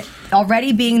 I mean,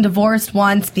 already being divorced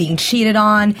once, being cheated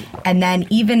on, and then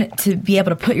even to be able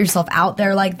to put yourself out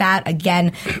there like that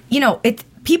again,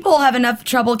 people have enough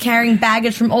trouble carrying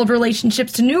baggage from old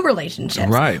relationships to new relationships.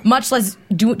 Right. Much less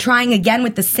trying again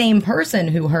with the same person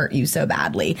who hurt you so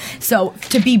badly. So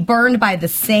to be betrayed by the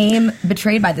same man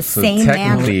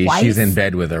Technically, twice. she's in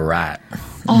bed with a rat.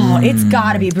 Oh, it's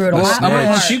got to be brutal. I'm going to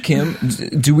ask you, Kim,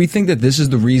 do we think that this is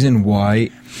the reason why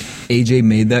AJ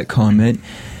made that comment?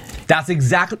 That's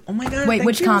exactly. Oh my God. Wait,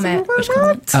 which comment?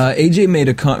 AJ made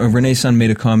a comment, Renee's son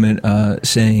made a comment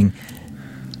saying,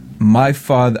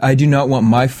 I do not want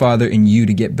my father and you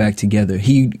to get back together.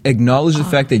 He acknowledged the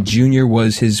fact that Junior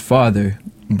was his father,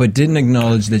 but didn't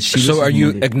acknowledge that she was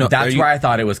his mother. That's where I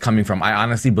thought it was coming from. I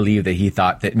honestly believe that he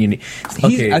thought that.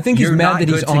 I think he's mad that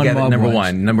he's on together. Mob Number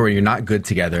Wives. one, you're not good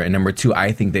together, and number two,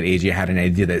 I think that AJ had an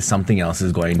idea that something else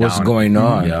is going What's down. going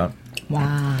on? Yeah.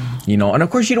 Wow. And of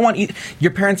course you don't want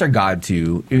your parents are God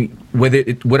too.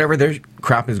 Whatever their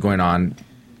crap is going on,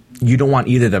 you don't want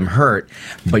either of them hurt,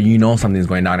 but something's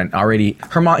going on, and already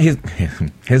her mom,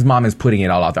 his mom is putting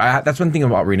it all out there. That's one thing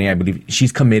about Renee. I believe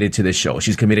she's committed to this show.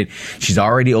 She's committed. She's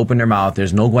already opened her mouth.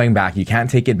 There's no going back. You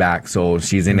can't take it back. So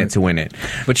she's in it to win it.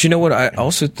 But you know what? I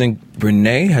also think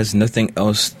Renee has nothing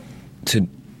else to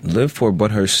live for but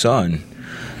her son.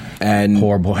 And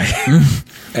poor boy.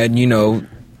 And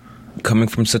coming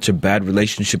from such a bad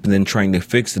relationship and then trying to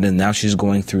fix it, and now she's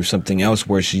going through something else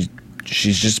where she's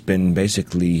just been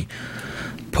basically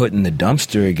put in the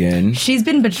dumpster again. She's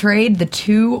been betrayed the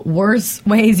two worst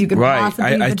ways you could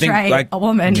possibly betray a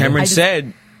woman. Cameron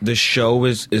said the show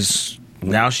is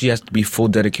now she has to be full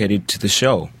dedicated to the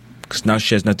show. Because now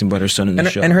she has nothing but her son in the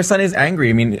show. And her son is angry.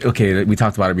 I mean, okay, we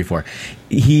talked about it before.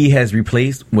 He has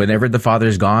replaced, whenever the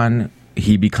father's gone,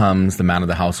 he becomes the man of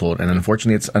the household. And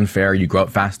unfortunately, it's unfair. You grow up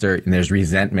faster, and there's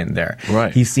resentment there.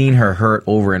 Right. He's seen her hurt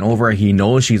over and over. He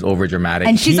knows she's over dramatic.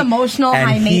 And she's emotional,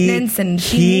 high maintenance, and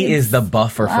he is the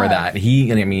buffer for that.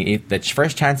 The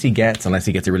first chance he gets, unless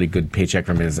he gets a really good paycheck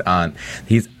from his aunt,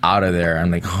 he's out of there.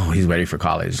 I'm like, he's ready for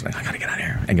college. Like, I gotta get out of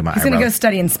here and get my eyebrows. He's gonna go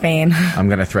study in Spain. I'm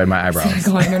gonna thread my eyebrows. He's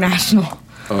gonna go international.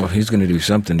 Oh, he's gonna do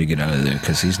something to get out of there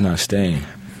because he's not staying.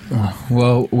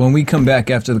 Well, when we come back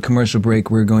after the commercial break,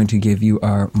 we're going to give you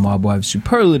our Mob Wives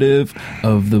superlative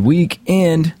of the week,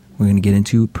 and we're going to get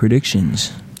into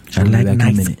predictions. I like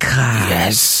nice minute.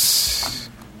 Yes.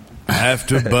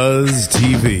 AfterBuzz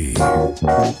TV.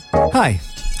 Hi,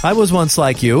 I was once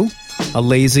like you, a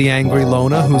lazy, angry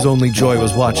loner whose only joy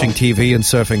was watching TV and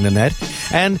surfing the net.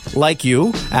 And, like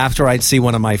you, after I'd see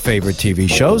one of my favorite TV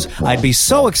shows, I'd be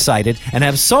so excited and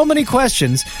have so many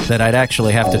questions that I'd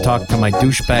actually have to talk to my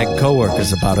douchebag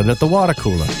coworkers about it at the water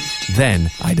cooler. Then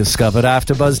I discovered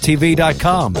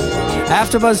AfterBuzzTV.com.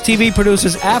 AfterBuzz TV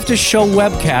produces after-show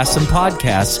webcasts and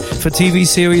podcasts for TV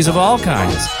series of all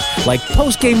kinds, like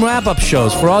post-game wrap-up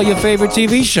shows for all your favorite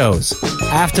TV shows.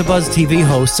 AfterBuzz TV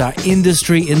hosts are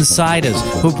industry insiders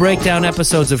who break down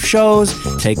episodes of shows,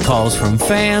 take calls from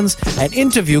fans, and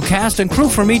interview cast and crew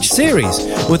from each series,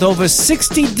 with over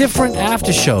 60 different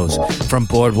after shows, from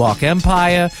Boardwalk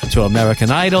Empire to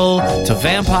American Idol to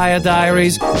Vampire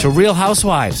Diaries to Real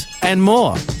Housewives and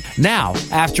more. Now,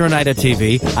 after a night of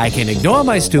TV, I can ignore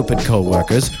my stupid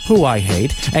coworkers, who I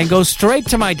hate, and go straight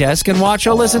to my desk and watch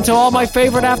or listen to all my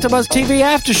favorite AfterBuzz TV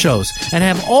after shows, and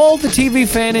have all the TV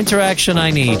fan interaction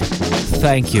I need.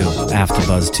 Thank you,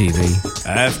 AfterBuzz TV.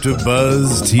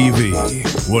 AfterBuzz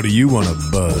TV. What do you want to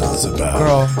buzz about?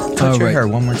 Girl, touch your hair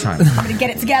one more time. I'm gonna get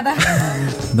it together.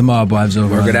 The Mob Wives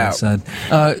over Work on it that out.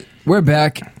 side. We're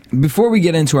back. Before we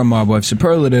get into our Mob Wife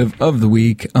superlative of the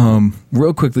week,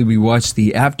 real quickly, we watched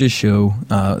the after show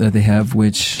that they have,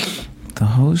 which the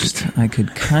host, I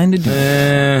could kind of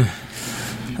do.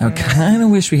 I kind of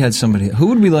wish we had somebody. Who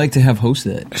would we like to have host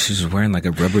that? She's wearing like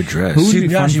a rubber dress. Who would be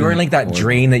fun She's for wearing like that Or-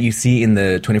 drain that you see in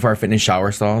the 24-hour fitness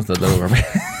shower stalls. The little rubber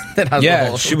that has the Yeah,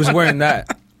 whole- she was wearing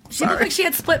that. She looked like she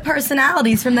had split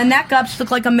personalities. From the neck up, she looked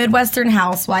like a Midwestern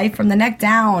housewife. From the neck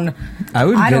down, I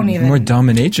would don't get even- more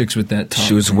dominatrix with that top.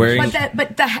 She was wearing.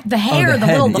 but the hair, the the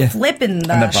head, little, yeah. the flip and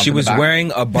the. And the She was back.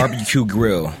 wearing a barbecue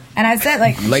grill, And I said,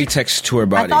 like, latex to her I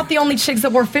body. thought the only chicks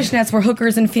that wore fishnets were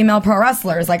hookers and female pro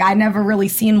wrestlers. Like, I never really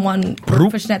seen one wear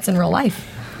fishnets in real life.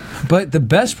 But the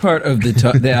best part of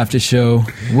the after show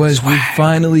was we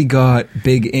finally got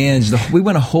Big Ange. We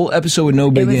went a whole episode with no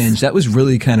Big was- Ange. That was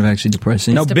really kind of actually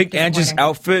depressing. No, It's Big disappointing. Angie's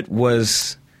outfit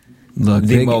was Look,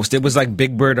 the Big- most. It was like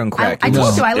Big Bird on I crack. told you,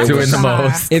 I It looked doing at the her.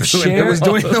 most. If It Cher, was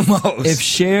doing the most. if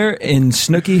Cher and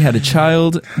Snooki had a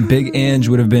child, Big Ange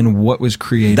would have been what was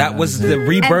created. That was the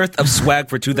rebirth of swag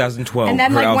for 2012. And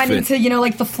then, her like, outfit. went into,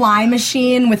 like the fly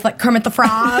machine with, like, Kermit the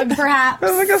Frog, perhaps.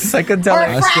 That's like a Or a psychedelic.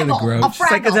 That's kinda Fraggle. gross. A Fraggle.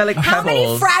 Psychedelic How many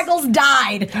pebbles. Fraggles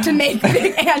died to make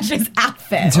Big Ange's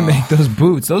outfit? to make those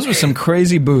boots. Those were some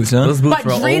crazy boots, huh? Those boots But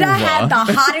were Drita over. had the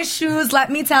hottest shoes, let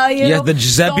me tell you. Yeah, the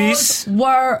Giuseppes. Those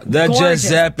were The gorgeous.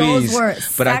 Giuseppes. Those were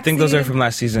But I think those sexy. are from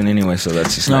last season anyway, so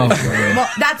that's just No. not. Well,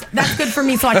 that's good for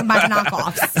me so I can buy the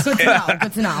knockoffs. Good to know.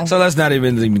 Good to know. So let's not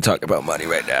even talk about money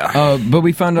right now. But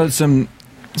we found out some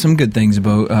good things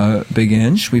about Big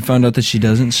Ange. We found out that she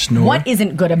doesn't snore. What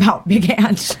isn't good about Big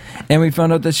Ange? And we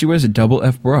found out that she wears a double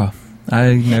F bra.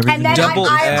 I never And then Double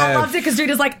I F. loved it because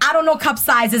Drita's like, I don't know cup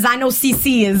sizes. I know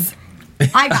CC is.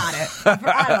 I got it.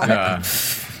 I don't know. Yeah.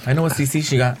 I know what CC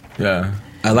she got. Yeah.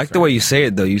 I like the way you say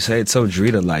it though. You say it so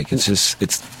Drita-like.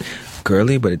 It's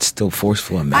girly, but it's still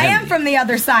forceful and I manly. am from the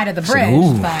other side of the bridge.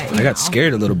 Ooh, but, you I know. got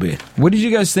scared a little bit. What did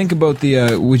you guys think about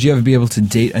the? Would you ever be able to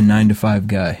date a 9-to-5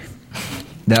 guy?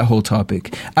 That whole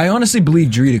topic. I honestly believe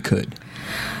Drita could.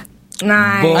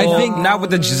 Nah, But I think- not with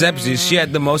the Giuseppe's. She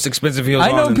had the most expensive heels.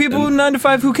 I know on, people and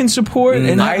 9-to-5 who can support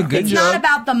and have a good it's job. not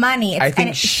about the money. It's, I think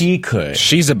and she could.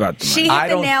 she's about the she money.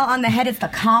 hit the nail on the head. It's the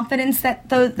confidence that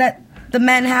the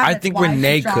men have. I That's think why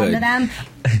Renee she's drawn could. to them.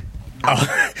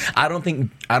 I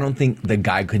don't think the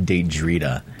guy could date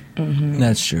Drita.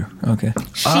 That's true. Okay.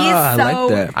 She's I so. like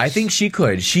that. I think she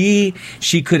could. She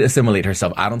could assimilate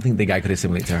herself. I don't think the guy could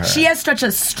assimilate to her. She has such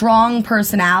a strong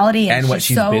personality, and, And what she's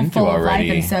she's so been through full of life already.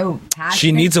 and so passionate.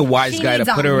 She needs a wise She guy to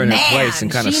needs put a her in her man. place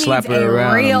and kinda She slap needs her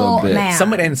around a real little bit. Man.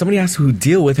 Somebody has to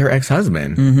deal with her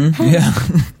ex-husband. Yeah.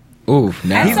 Ooh,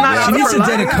 now He's not She needs to a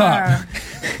date a cop.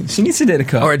 She needs to date a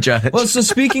cop. Or a judge. Well, so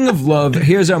speaking of love,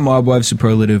 here's our mob wife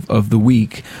superlative of the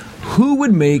week. Who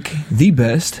would make the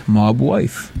best mob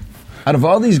wife? Out of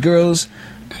all these girls,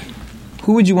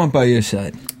 who would you want by your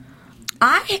side?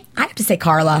 I have to say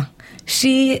Carla.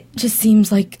 She just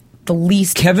seems like the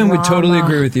least. Kevin would drama. totally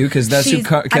agree with you because that's who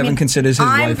Kevin considers his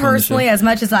wife on I'm the show. personally, as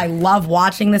much as I love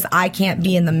watching this, I can't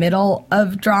be in the middle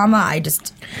of drama. I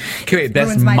just Okay, wait, best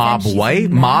ruins my mob thing. She's wife?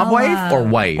 mellow. Mob wife or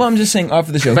wife? Well, I'm just saying off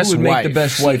of the show. Best Who would make wife. the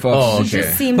best wife off Oh, of the okay. show?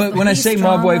 Just seems But when I least say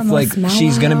mob drama, wife, like most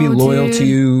she's gonna be mellow, loyal dude. to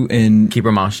you and Keep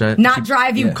her mouth shut. Not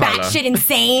drive you Carla. batshit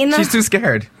insane. She's too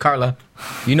scared. Carla.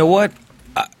 You know what?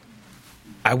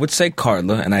 I would say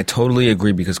Carla, and I totally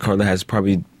agree because Carla has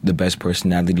probably the best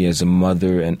personality as a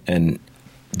mother and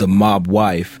the mob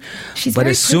wife. She's but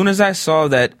very as soon as I saw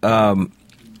that,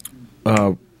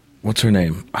 what's her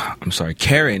name? I'm sorry,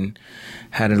 Karen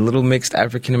had a little mixed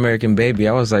African American baby.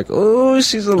 I was like, oh,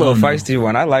 she's a little feisty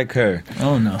one. I like her.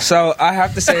 Oh no. So I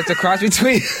have to say it's a cross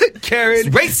between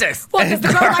Karen. Racist. Well, because the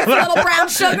girl likes a little brown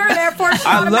sugar, therefore she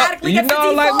automatically gets the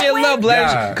like me a default little win.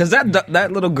 black Yeah. because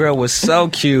that little girl was so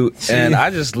cute and I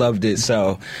just loved it.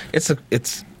 So it's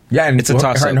Yeah, and it's a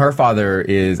toss her, up. and her father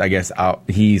is, I guess, out.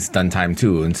 He's done time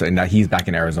too, and so now he's back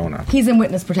in Arizona. He's in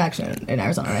witness protection in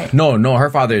Arizona, right? No, her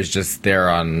father is just there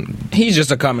on. He's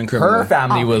just a common criminal. Her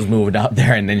family was moved out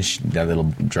there, and then that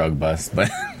little drug bust.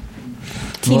 But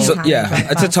Teeny So tiny yeah, drug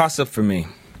it's a bust. toss up for me.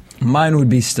 Mine would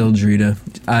be still Drita.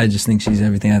 I just think she's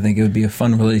everything. I think it would be a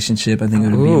fun relationship. I think it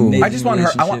would be amazing. I just want her.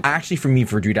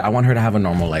 For Drita, I want her to have a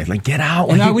normal life. Like, get out.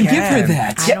 And I would give her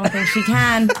that. I don't think she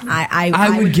can.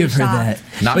 I would give her that.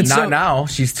 Not now.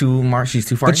 She's too far.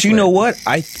 But you know what?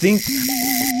 I think.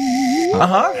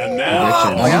 And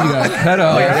now, You got cut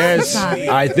off.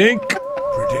 I think.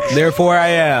 Therefore, I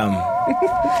am.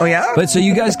 Oh yeah. But so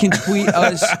you guys can tweet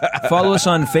us, follow us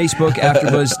on Facebook,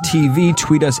 AfterBuzz TV,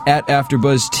 tweet us at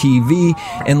AfterBuzz TV,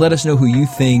 and let us know who you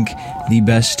think the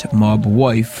best mob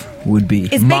wife would be.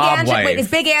 Is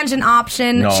Big Ange an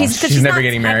option? No, she's never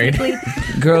getting married.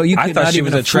 Girl, you could not she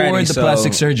even was a afford tranny, the so-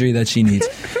 plastic surgery that she needs.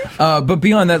 But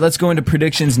beyond that, let's go into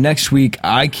predictions next week.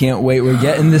 I can't wait. We're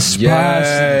getting this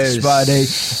spa day.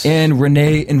 And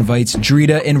Renee invites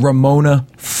Drita, and Ramona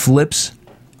flips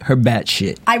her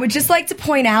batshit. I would just like to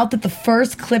point out that the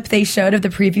first clip they showed of the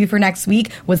preview for next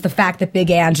week was the fact that Big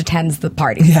Ange attends the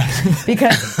party. Yes.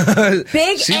 Because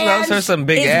Big She Ange loves her some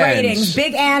Big is Ange. ratings.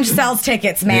 Big Ange sells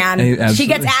tickets, man. Absolutely. She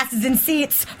gets asses in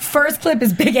seats. First clip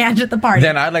is Big Ange at the party.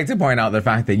 Then I'd like to point out the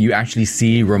fact that you actually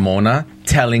see Ramona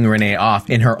telling Renee off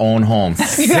in her own home.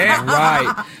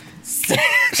 Right. So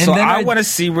I want to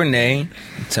see Renee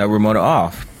tell Ramona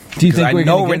off. Do you think I we're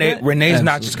know gonna get that? Renee's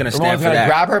not just going to stand for that.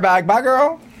 Grab her bag. Bye,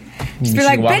 girl. Just be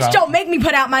like, bitch, don't make me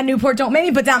put out my Newport. Don't make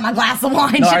me put down my glass of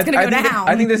wine. Shit's going to go down.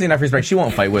 I think there's enough respect. She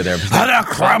won't fight with her. Are there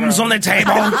crumbs on the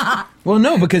table? Well,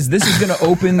 no, because this is going to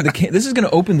open the can. This is going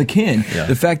to open the can. Yeah.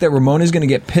 The fact that Ramona is going to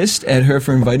get pissed at her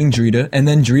for inviting Drita, and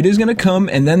then Drita is going to come,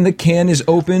 and then the can is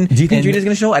open. Do you think Drita's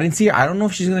going to show up? I didn't see her. I don't know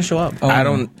if she's going to show up. I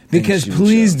don't. Because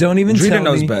please don't even tell me. Drita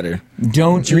knows better.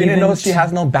 Don't Drita even. knows she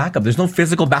has no backup. There's no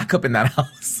physical backup in that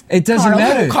house. It doesn't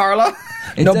matter. Carla.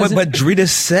 No, but Drita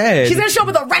said. She's going to show up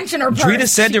with a wrench in her purse. Drita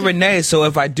said to Renee, so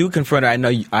if I do confront her, I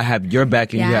know I have your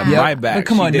back and you have my back. But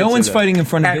come on, no one's fighting in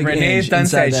front of Big Renee's Ange done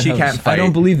inside said that she house. can't fight. I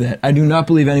don't believe that. I do not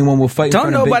believe anyone will fight in Don't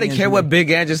front of Big nobody Ange. care what Big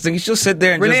Ange is thinking. She'll sit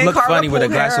there and Renee just look Carla funny with a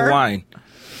pulled glass of her. wine.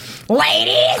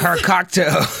 Ladies, Her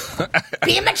cocktail.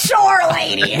 be mature,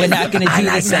 ladies. We're not going to do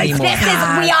this anymore.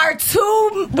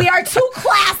 We are too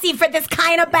classy for this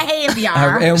kind of behavior.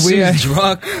 And we are She's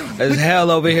drunk as hell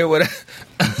over here with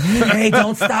Hey,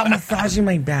 don't stop massaging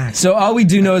my back. So all we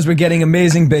do know is we're getting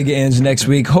amazing Big Ange next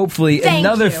week. Hopefully Thank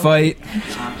another you. fight.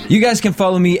 You guys can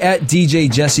follow me at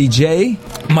DJ Jesse J.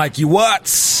 Mykee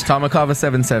Watts. Tomakava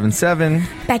 777.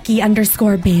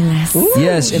 Becky_Bayless.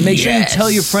 Yes, and make sure you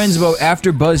tell your friends about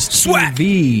AfterBuzz Swag.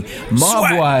 TV, Mob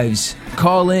Swag. Wives.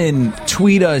 Call in,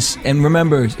 tweet us, and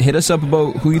remember, hit us up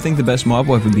about who you think the best mob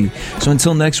wife would be. So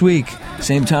until next week,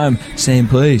 same time, same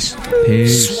place.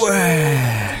 Peace.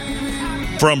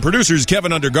 From producers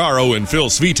Kevin Undergaro and Phil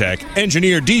Svitek,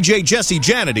 engineer DJ Jesse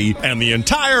Janedy, and the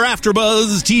entire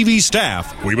AfterBuzz TV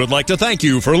staff, we would like to thank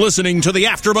you for listening to the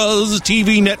AfterBuzz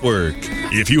TV network.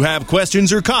 If you have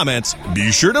questions or comments,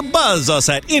 be sure to buzz us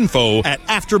at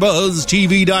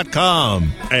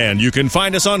info@AfterBuzzTV.com. And you can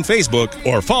find us on Facebook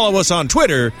or follow us on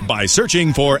Twitter by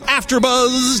searching for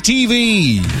AfterBuzz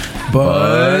TV.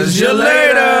 Buzz you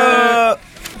later!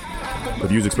 The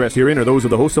views expressed herein are those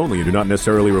of the hosts only and do not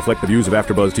necessarily reflect the views of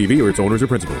AfterBuzz TV or its owners or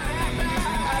principals.